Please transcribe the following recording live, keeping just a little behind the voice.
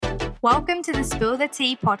Welcome to the Spill the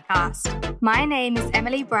Tea podcast. My name is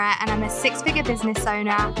Emily Brett and I'm a six-figure business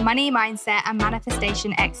owner, money mindset and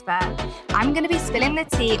manifestation expert. I'm going to be spilling the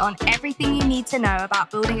tea on everything you need to know about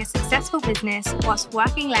building a successful business whilst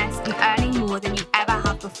working less and earning more than you ever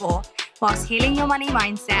have before, whilst healing your money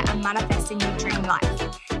mindset and manifesting your dream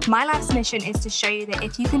life. My life's mission is to show you that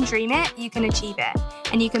if you can dream it, you can achieve it,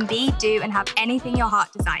 and you can be, do, and have anything your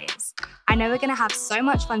heart desires. I know we're going to have so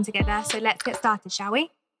much fun together, so let's get started, shall we?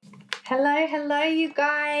 Hello, you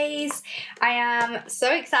guys. I am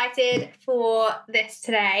so excited for this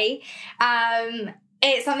today.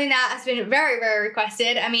 It's something that has been very, very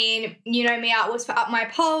requested. I mean, you know me, I always put up my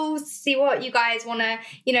polls to see what you guys want to,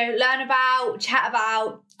 learn about, chat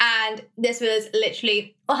about. And this was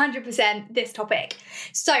literally 100% this topic.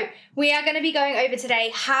 So we are going to be going over today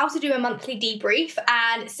how to do a monthly debrief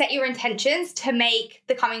and set your intentions to make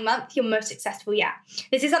the coming month your most successful year.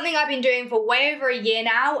 This is something I've been doing for way over a year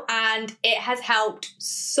now, and it has helped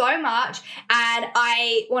so much. And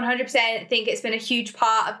I 100% think it's been a huge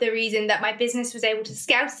part of the reason that my business was able to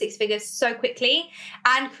scale to six figures so quickly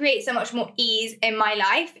and create so much more ease in my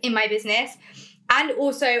life, in my business. And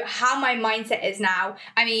also how my mindset is now.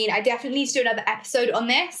 I mean, I definitely need to do another episode on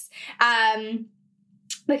this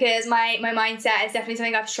because my mindset is definitely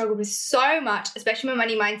something I've struggled with so much, especially my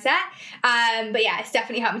money mindset. But yeah, it's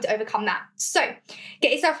definitely helped me to overcome that. So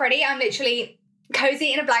get yourself ready. I'm literally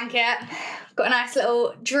cozy in a blanket, got a nice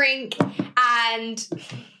little drink and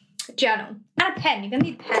a journal and a pen. You're going to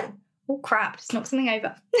need a pen. Oh crap, just knocked something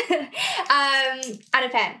over. And a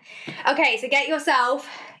pen. Okay, so get yourself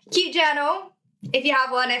a cute journal. If you have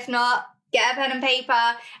one, if not, get a pen and paper,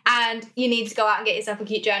 and you need to go out and get yourself a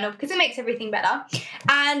cute journal because it makes everything better.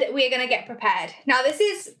 And we're going to get prepared. Now, this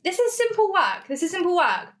is simple work. This is simple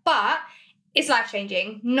work, but it's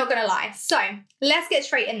life-changing, not going to lie. So let's get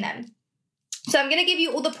straight in then. So I'm going to give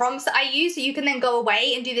you all the prompts that I use so you can then go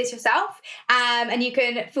away and do this yourself. And you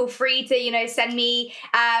can feel free to, send me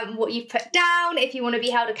what you've put down. If you want to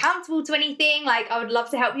be held accountable to anything, I would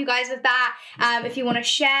love to help you guys with that. If you want to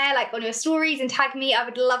share on your stories and tag me, I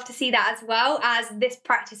would love to see that as well, as this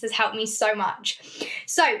practice has helped me so much.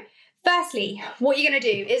 So firstly, what you're going to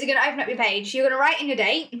do is you're going to open up your page. You're going to write in your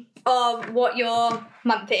date of what your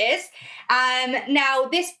month is. Now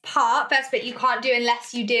this first bit, you can't do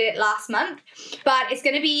unless you did it last month, but it's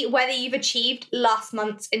going to be whether you've achieved last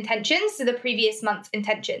month's intentions, so the previous month's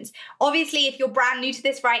intentions. Obviously, if you're brand new to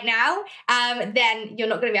this right now, then you're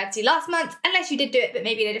not going to be able to do last month unless you did do it, but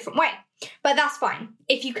maybe in a different way. But that's fine.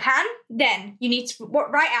 If you can, then you need to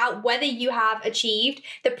write out whether you have achieved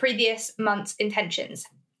the previous month's intentions.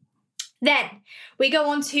 Then we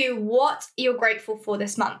go on to what you're grateful for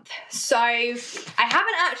this month. So I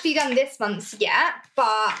haven't actually done this month's yet,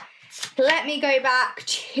 but let me go back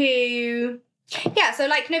to, so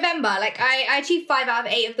November, I achieved 5 out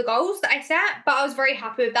of 8 of the goals that I set, but I was very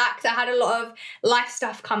happy with that because I had a lot of life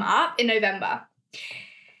stuff come up in November.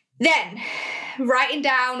 Then writing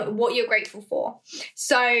down what you're grateful for.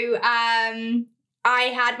 So, I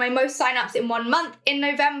had my most signups in 1 month in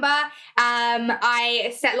November.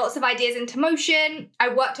 I set lots of ideas into motion. I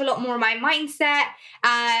worked a lot more on my mindset.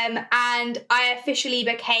 And I officially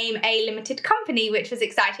became a limited company, which was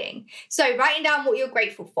exciting. So writing down what you're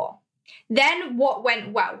grateful for. Then what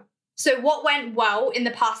went well. So what went well in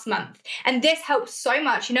the past month? And this helps so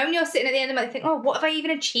much. When you're sitting at the end of the month, you think, what have I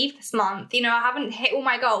even achieved this month? I haven't hit all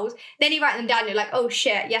my goals. Then you write them down. You're like, oh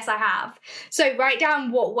shit, yes, I have. So write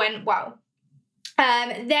down what went well.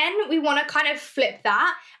 Then we want to kind of flip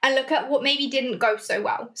that and look at what maybe didn't go so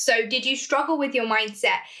well. So did you struggle with your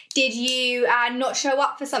mindset? Did you not show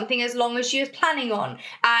up for something as long as you was planning on?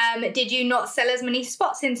 Did you not sell as many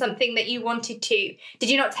spots in something that you wanted to?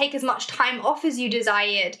 Did you not take as much time off as you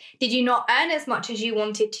desired? Did you not earn as much as you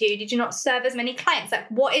wanted to? Did you not serve as many clients?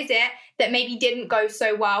 What is it that maybe didn't go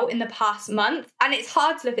so well in the past month? And it's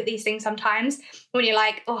hard to look at these things sometimes when you're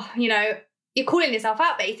like, you're calling yourself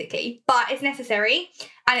out basically, but it's necessary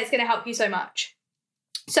and it's going to help you so much.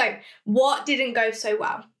 So what didn't go so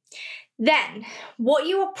well? Then what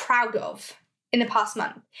you are proud of in the past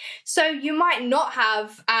month. So you might not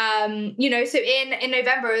have, so in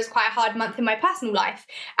November, it was quite a hard month in my personal life.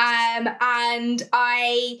 And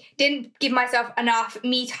I didn't give myself enough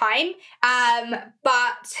me time,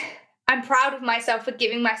 but I'm proud of myself for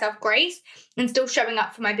giving myself grace and still showing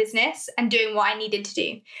up for my business and doing what I needed to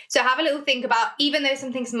do. So have a little think about, even though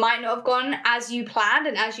some things might not have gone as you planned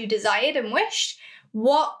and as you desired and wished,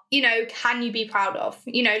 what, can you be proud of?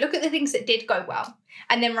 Look at the things that did go well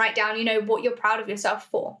and then write down, what you're proud of yourself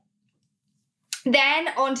for. Then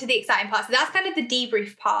on to the exciting part. So that's kind of the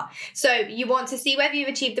debrief part. So you want to see whether you've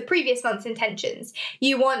achieved the previous month's intentions.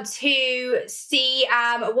 You want to see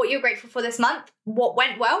what you're grateful for this month, what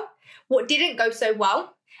went well, what didn't go so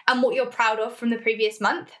well, and what you're proud of from the previous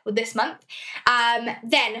month or this month.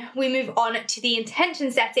 Then we move on to the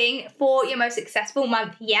intention setting for your most successful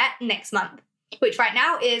month yet next month, which right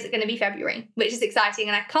now is going to be February, which is exciting.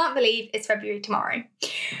 And I can't believe it's February tomorrow.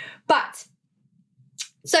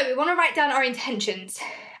 So we want to write down our intentions.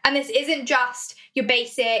 And this isn't just your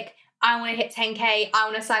basic, I want to hit 10K, I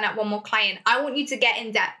want to sign up one more client. I want you to get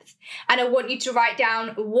in depth, and I want you to write down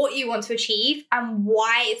what you want to achieve and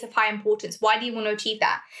why it's of high importance. Why do you want to achieve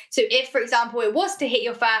that? So if, for example, it was to hit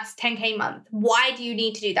your first 10K month, why do you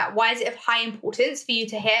need to do that? Why is it of high importance for you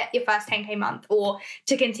to hit your first 10K month or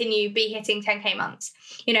to continue be hitting 10K months?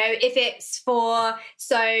 You know, if it's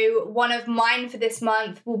so one of mine for this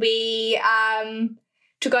month will be,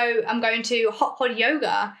 I'm going to hot pod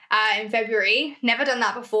yoga in February. Never done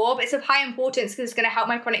that before, but it's of high importance because it's going to help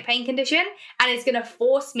my chronic pain condition, and it's going to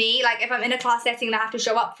force me, like if I'm in a class setting and I have to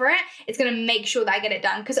show up for it, it's going to make sure that I get it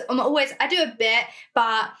done. Because I do a bit,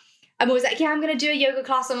 but I'm always like, yeah, I'm going to do a yoga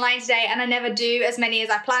class online today, and I never do as many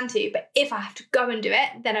as I plan to. But if I have to go and do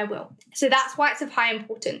it, then I will. So that's why it's of high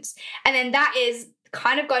importance. And then that is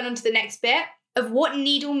kind of going on to the next bit of what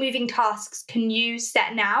needle moving tasks can you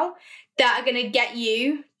set now that are going to get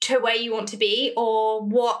you to where you want to be, or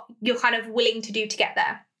what you're kind of willing to do to get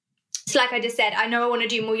there. So like I just said, I know I want to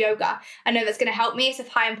do more yoga. I know that's going to help me. It's of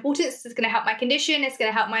high importance. It's going to help my condition. It's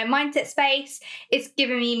going to help my mindset space. It's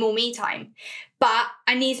giving me more me time. But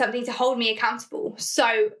I need something to hold me accountable.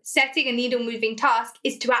 So setting a needle moving task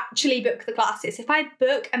is to actually book the classes. If I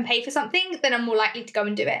book and pay for something, then I'm more likely to go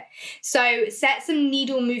and do it. So set some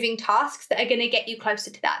needle moving tasks that are going to get you closer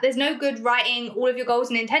to that. There's no good writing all of your goals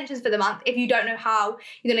and intentions for the month if you don't know how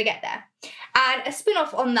you're going to get there. And a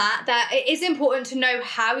spin-off on that it is important to know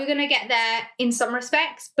how you're going to get there in some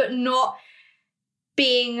respects, but not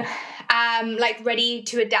being ready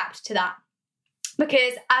to adapt to that.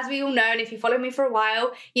 Because as we all know, and if you follow me for a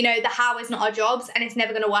while, you know, the how is not our jobs, and it's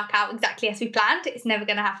never going to work out exactly as we planned. It's never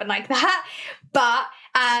going to happen like that. But,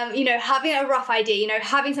 having a rough idea,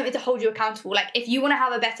 having something to hold you accountable. Like if you want to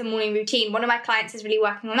have a better morning routine, one of my clients is really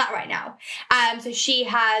working on that right now. So she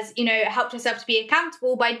has, helped herself to be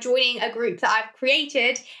accountable by joining a group that I've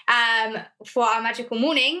created for our magical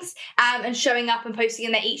mornings and showing up and posting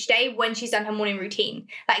in there each day when she's done her morning routine.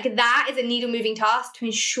 Like that is a needle moving task to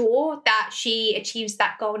ensure that she achieves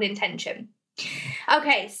that goal and intention.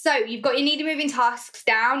 Okay, so you've got your needle moving tasks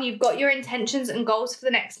down, you've got your intentions and goals for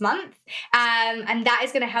the next month, and that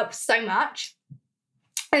is going to help so much.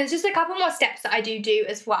 And there's just a couple more steps that I do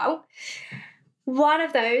as well. One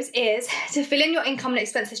of those is to fill in your income and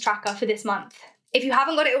expenses tracker for this month. If you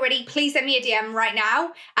haven't got it already, please send me a DM right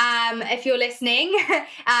now. If you're listening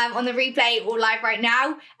on the replay or live right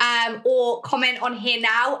now, or comment on here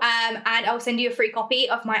now, and I'll send you a free copy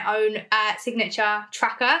of my own signature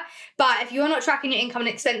tracker. But if you're not tracking your income and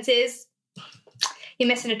expenses, you're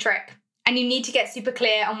missing a trick. And you need to get super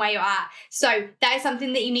clear on where you're at. So that is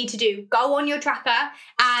something that you need to do. Go on your tracker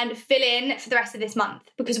and fill in for the rest of this month,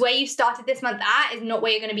 because where you started this month at is not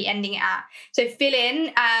where you're going to be ending it at. So fill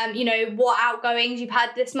in, what outgoings you've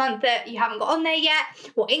had this month that you haven't got on there yet,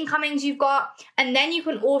 what incomings you've got. And then you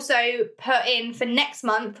can also put in for next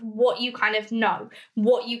month what you kind of know,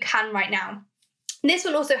 what you can right now. This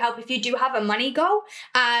will also help if you do have a money goal,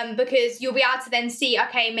 because you'll be able to then see,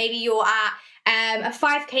 okay, maybe you're at a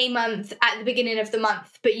 5K month at the beginning of the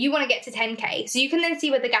month, but you want to get to 10K. So you can then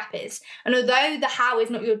see where the gap is. And although the how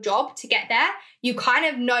is not your job to get there, you kind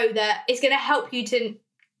of know that it's going to help you to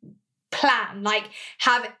plan, like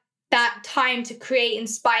have that time to create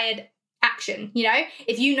inspired action.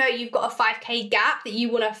 If you know you've got a 5K gap that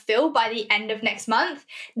you want to fill by the end of next month,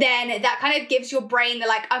 then that kind of gives your brain the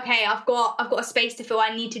okay, I've got a space to fill,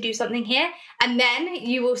 I need to do something here. And then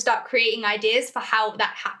you will start creating ideas for how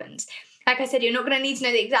that happens. Like I said, you're not going to need to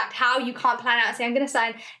know the exact how. You can't plan out and say, I'm going to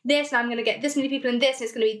sign this and I'm going to get this many people in this and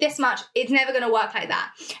it's going to be this much. It's never going to work like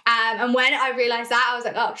that. And when I realized that, I was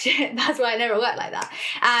like, oh shit, that's why I never worked like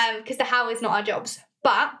that. Because the how is not our jobs.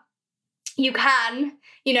 But you can,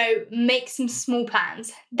 make some small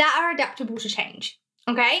plans that are adaptable to change.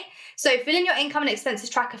 Okay, so fill in your income and expenses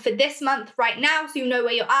tracker for this month right now, so you know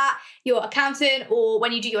where you're at. Your accountant, or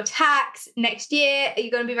when you do your tax next year, you're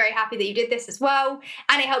going to be very happy that you did this as well.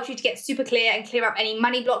 And it helps you to get super clear and clear up any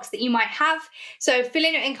money blocks that you might have. So fill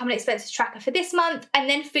in your income and expenses tracker for this month, and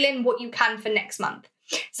then fill in what you can for next month.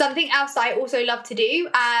 Something else I also love to do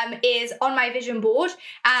is on my vision board.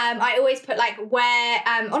 I always put like where,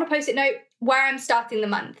 on a post-it note, where I'm starting the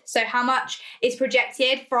month. So how much is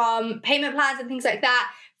projected from payment plans and things like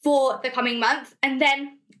that for the coming month. And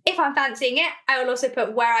then if I'm fancying it, I will also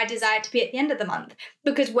put where I desire to be at the end of the month,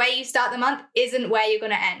 because where you start the month isn't where you're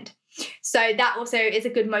going to end. So that also is a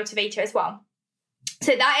good motivator as well.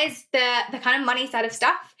 So that is the kind of money side of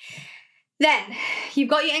stuff. Then you've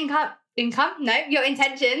got your your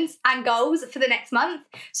intentions and goals for the next month.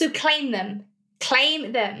 So claim them.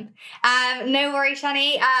 No worries,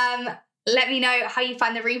 Shani. Let me know how you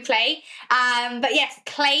find the replay. But yes,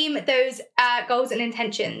 claim those goals and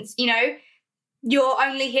intentions. You know, you're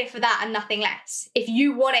only here for that and nothing less. If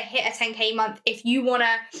you want to hit a 10K month, if you want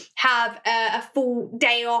to have a full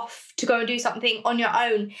day off to go and do something on your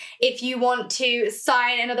own, if you want to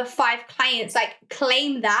sign another 5 clients, like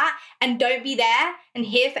claim that and don't be there and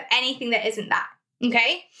here for anything that isn't that.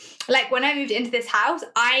 Okay? Like when I moved into this house,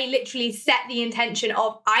 I literally set the intention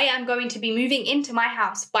of I am going to be moving into my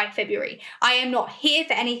house by February. I am not here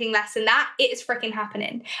for anything less than that. It is freaking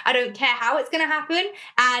happening. I don't care how it's going to happen.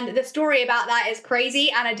 And the story about that is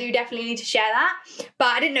crazy. And I do definitely need to share that. But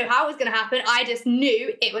I didn't know how it was going to happen. I just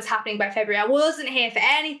knew it was happening by February. I wasn't here for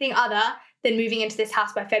anything other than moving into this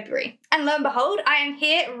house by February. And lo and behold, I am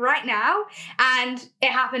here right now. And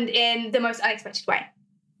it happened in the most unexpected way.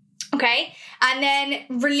 Okay, and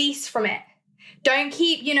then release from it. Don't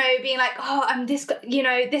keep, being like, oh, this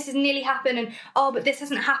has nearly happened, and oh, but this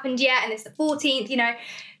hasn't happened yet, and it's the 14th,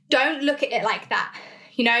 Don't look at it like that,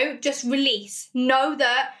 just release. Know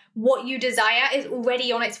that what you desire is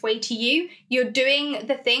already on its way to you. You're doing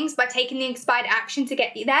the things by taking the inspired action to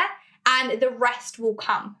get you there, and the rest will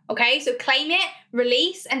come, okay? So claim it,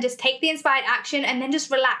 release, and just take the inspired action, and then just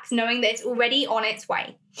relax, knowing that it's already on its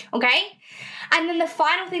way, okay? And then the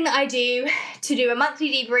final thing that I do to do a monthly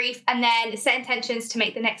debrief and then set intentions to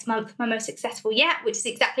make the next month my most successful yet, which is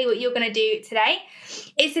exactly what you're going to do today,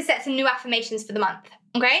 is to set some new affirmations for the month.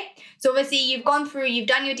 Okay, so obviously you've gone through, you've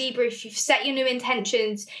done your debrief, you've set your new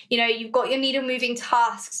intentions, you've got your needle moving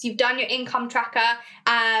tasks, you've done your income tracker,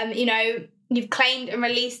 you've claimed and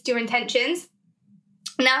released your intentions.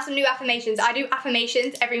 Now some new affirmations. I do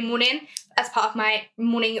affirmations every morning as part of my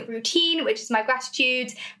morning routine, which is my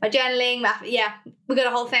gratitude, my journaling, we've got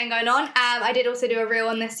a whole thing going on. I did also do a reel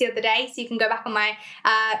on this the other day, so you can go back on my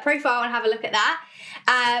profile and have a look at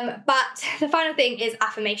that. But the final thing is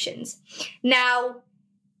affirmations. Now,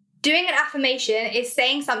 doing an affirmation is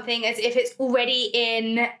saying something as if it's already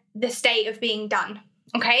in the state of being done.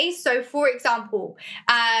 Okay, so for example,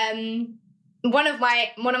 one of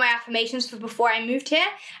my affirmations for before I moved here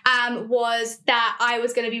was that I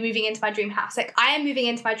was going to be moving into my dream house. Like, I am moving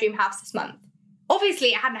into my dream house this month. Obviously,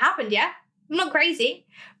 it hadn't happened yet. I'm not crazy.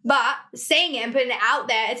 But saying it and putting it out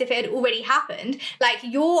there as if it had already happened, like,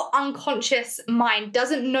 your unconscious mind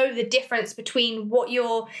doesn't know the difference between what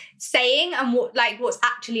you're saying and what's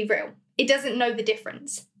actually real. It doesn't know the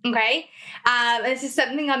difference. Okay? This is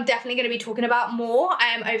something I'm definitely going to be talking about more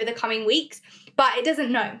over the coming weeks. But it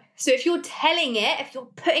doesn't know. So if you're telling it, if you're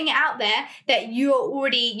putting it out there that you're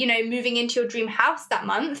already, moving into your dream house that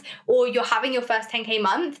month, or you're having your first 10K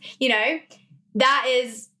month,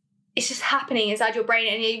 it's just happening inside your brain,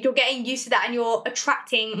 and you're getting used to that, and you're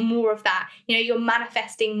attracting more of that. You're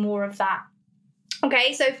manifesting more of that.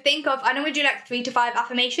 Okay, so think of, I normally do like 3 to 5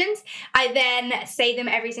 affirmations. I then say them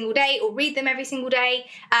every single day or read them every single day.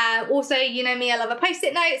 Also, you know me, I love a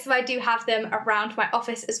post-it note, so I do have them around my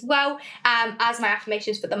office as well as my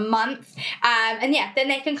affirmations for the month. Then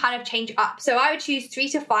they can kind of change up. So I would choose 3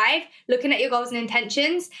 to 5, looking at your goals and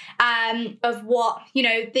intentions of what,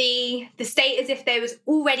 the state as if they was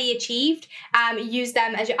already achieved. Use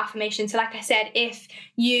them as your affirmation. So like I said, if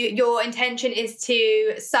your intention is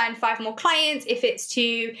to sign 5 more clients, if it's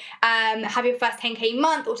to have your first 10K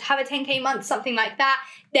month or to have a 10K month, something like that,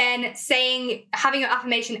 then having your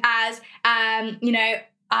affirmation as,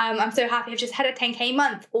 I'm so happy I've just had a 10K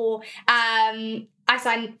month, or I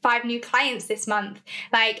signed 5 new clients this month.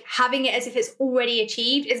 Like, having it as if it's already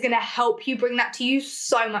achieved is going to help you bring that to you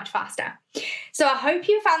so much faster. So I hope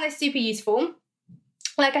you found this super useful.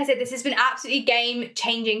 Like I said, this has been absolutely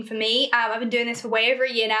game-changing for me. I've been doing this for way over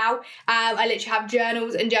a year now. I literally have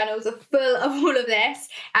journals and journals full of all of this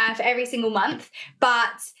for every single month.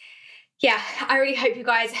 But yeah, I really hope you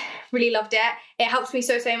guys really loved it. It helps me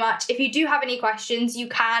so much. If you do have any questions, you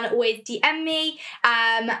can always DM me.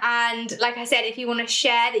 And like I said, if you want to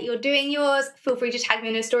share that you're doing yours, feel free to tag me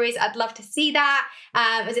in your stories. I'd love to see that,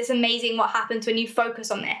 as it's amazing what happens when you focus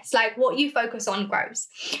on this. Like, what you focus on grows.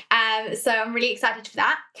 So I'm really excited for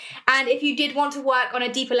that. And if you did want to work on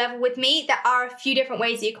a deeper level with me, there are a few different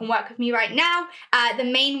ways that you can work with me right now. The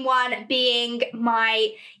main one being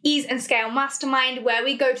my Ease and Scale Mastermind, where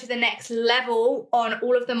we go to the next level on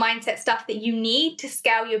all of the mindset stuff that you need to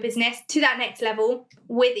scale your business to that next level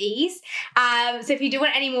with ease. So if you do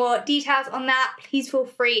want any more details on that, please feel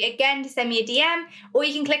free again to send me a DM, or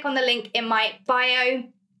you can click on the link in my bio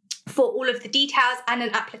for all of the details and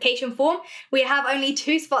an application form. We have only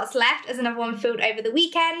 2 spots left, as another one filled over the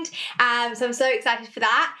weekend. So I'm so excited for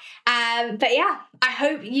that. But yeah, I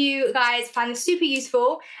hope you guys find this super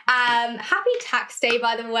useful. Happy tax day,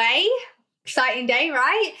 by the way. Exciting day,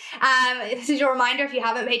 right? This is your reminder, if you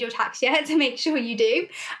haven't paid your tax yet, to make sure you do.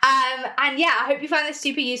 And yeah, I hope you find this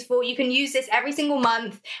super useful. You can use this every single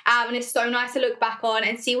month, and it's so nice to look back on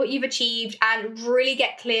and see what you've achieved and really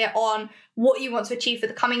get clear on what you want to achieve for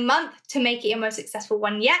the coming month to make it your most successful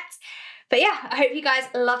one yet. But yeah, I hope you guys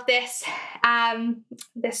love this,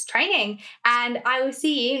 this training, and I will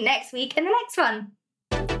see you next week in the next one.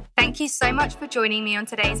 Thank you so much for joining me on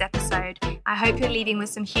today's episode. I hope you're leaving with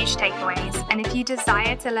some huge takeaways. And if you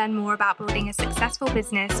desire to learn more about building a successful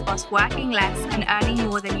business whilst working less and earning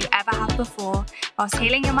more than you ever have before, whilst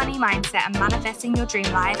healing your money mindset and manifesting your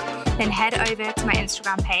dream life, then head over to my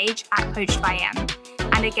Instagram page at Coached by Em.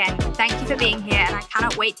 And again, thank you for being here, and I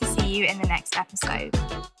cannot wait to see you in the next episode.